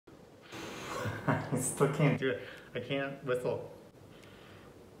I still can't do it. I can't whistle.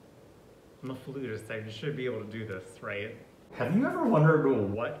 I'm a flutist. I should be able to do this, right? Have you ever wondered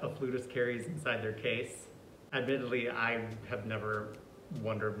what a flutist carries inside their case? Admittedly, I have never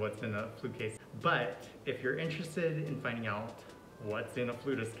wondered what's in a flute case. But if you're interested in finding out what's in a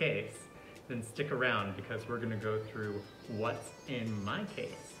flutist case, then stick around because we're going to go through what's in my case.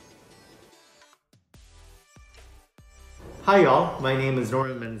 Hi y'all, my name is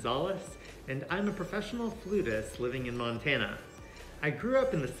Norman Menzałes, and I'm a professional flutist living in Montana. I grew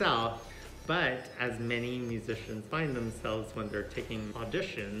up in the South, but as many musicians find themselves when they're taking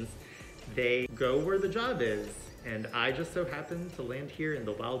auditions, they go where the job is, and I just so happened to land here in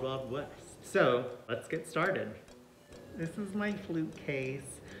the Wild Wild West. So let's get started. This is my flute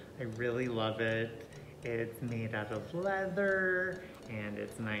case. I really love it. It's made out of leather, and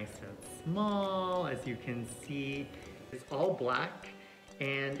it's nice and small, as you can see. It's all black,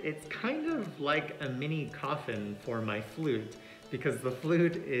 and it's kind of like a mini coffin for my flute because the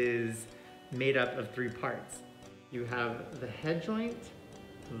flute is made up of 3 parts. You have the head joint,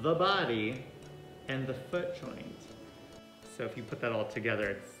 the body, and the foot joint. So if you put that all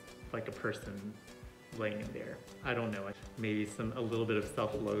together, it's like a person laying there. I don't know, maybe a little bit of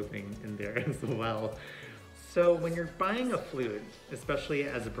self-loathing in there as well. So when you're buying a flute, especially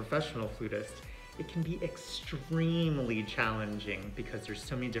as a professional flutist, it can be extremely challenging because there's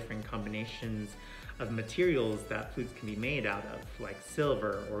so many different combinations of materials that flutes can be made out of, like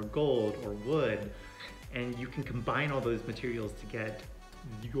silver or gold or wood. And you can combine all those materials to get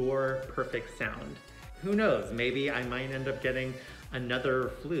your perfect sound. Who knows, maybe I might end up getting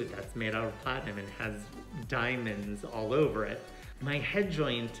another flute that's made out of platinum and has diamonds all over it. My head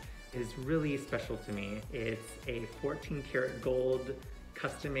joint is really special to me. It's a 14 karat gold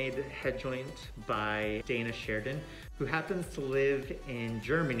custom-made head joint by Dana Sheridan, who happens to live in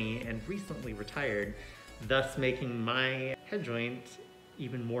Germany and recently retired, thus making my head joint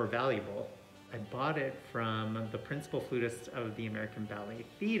even more valuable. I bought it from the principal flutist of the American Ballet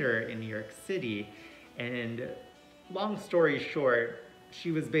Theater in New York City, and long story short, she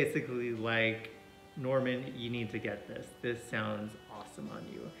was basically like, Norman, you need to get this. This sounds awesome on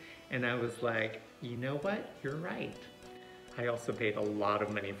you. And I was like, you know what? You're right. I also paid a lot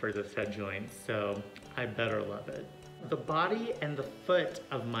of money for this head joint, so I better love it. The body and the foot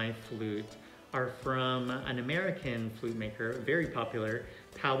of my flute are from an American flute maker, very popular,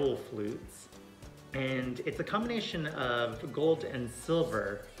 Powell Flutes. And it's a combination of gold and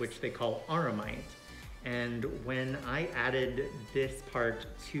silver, which they call aramite. And when I added this part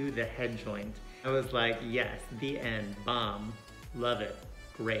to the head joint, I was like, yes, the end, bomb, love it,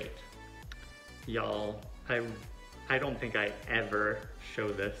 great. Y'all, I don't think I ever show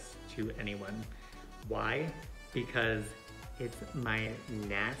this to anyone. Why? Because it's my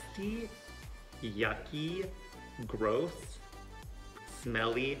nasty, yucky, gross,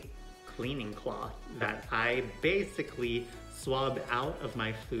 smelly cleaning cloth that I basically swab out of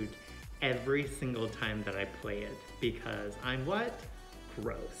my flute every single time that I play it because I'm what?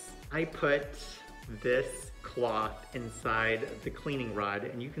 Gross. I put this cloth inside the cleaning rod,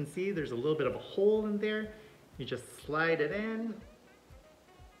 and you can see there's a little bit of a hole in there. You just slide it in.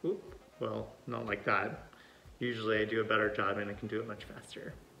 Oop, well, not like that. Usually I do a better job and I can do it much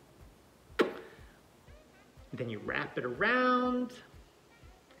faster. Then you wrap it around,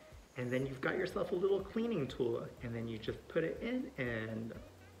 and then you've got yourself a little cleaning tool, and then you just put it in and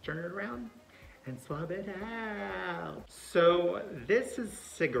turn it around and swab it out. So this is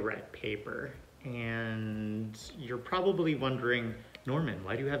cigarette paper, and you're probably wondering, Norman,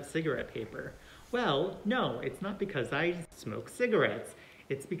 why do you have cigarette paper? Well, no, it's not because I smoke cigarettes.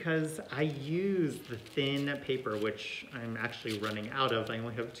 It's because I use the thin paper, which I'm actually running out of. I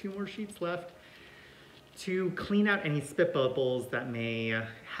only have 2 more sheets left, to clean out any spit bubbles that may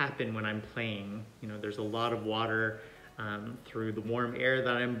happen when I'm playing. You know, there's a lot of water through the warm air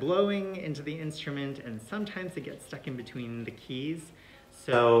that I'm blowing into the instrument, and sometimes it gets stuck in between the keys.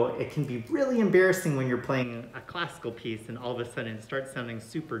 So it can be really embarrassing when you're playing a classical piece and all of a sudden it starts sounding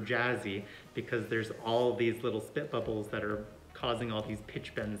super jazzy because there's all these little spit bubbles that are causing all these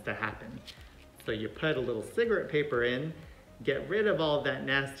pitch bends to happen. So you put a little cigarette paper in, get rid of all of that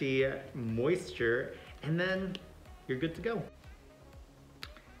nasty moisture, and then you're good to go.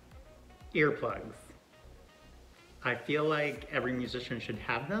 Earplugs. I feel like every musician should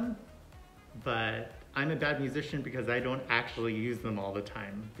have them, but I'm a bad musician because I don't actually use them all the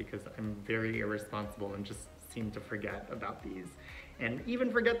time because I'm very irresponsible and just seem to forget about these and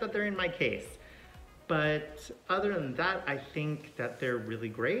even forget that they're in my case. But other than that, I think that they're really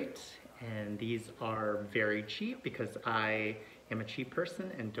great, and these are very cheap because I am a cheap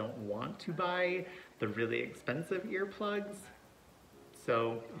person and don't want to buy the really expensive earplugs.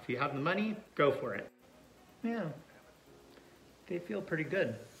 So if you have the money, go for it. Yeah, they feel pretty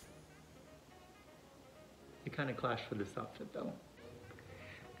good. They kind of clash with this outfit though.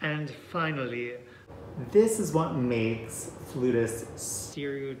 And finally, this is what makes Flutist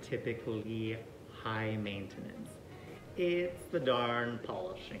stereotypically high maintenance. It's the darn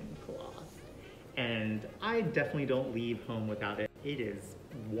polishing cloth. And I definitely don't leave home without it. It is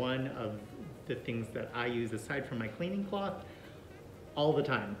one of the things that I use aside from my cleaning cloth all the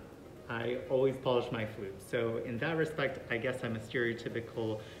time. I always polish my flute. So in that respect, I guess I'm a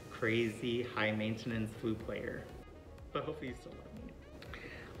stereotypical, crazy, high maintenance flute player. But hopefully you still love me.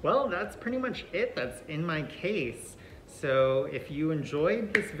 Well, that's pretty much it. That's in my case. So if you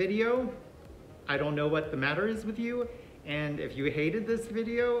enjoyed this video, I don't know what the matter is with you. And if you hated this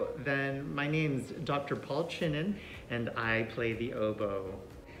video, then my name's Dr. Paul Chinen, and I play the oboe.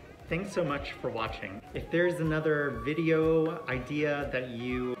 Thanks so much for watching. If there's another video idea that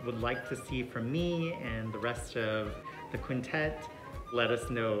you would like to see from me and the rest of the quintet, let us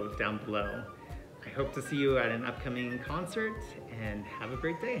know down below. I hope to see you at an upcoming concert, and have a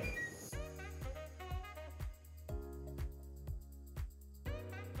great day.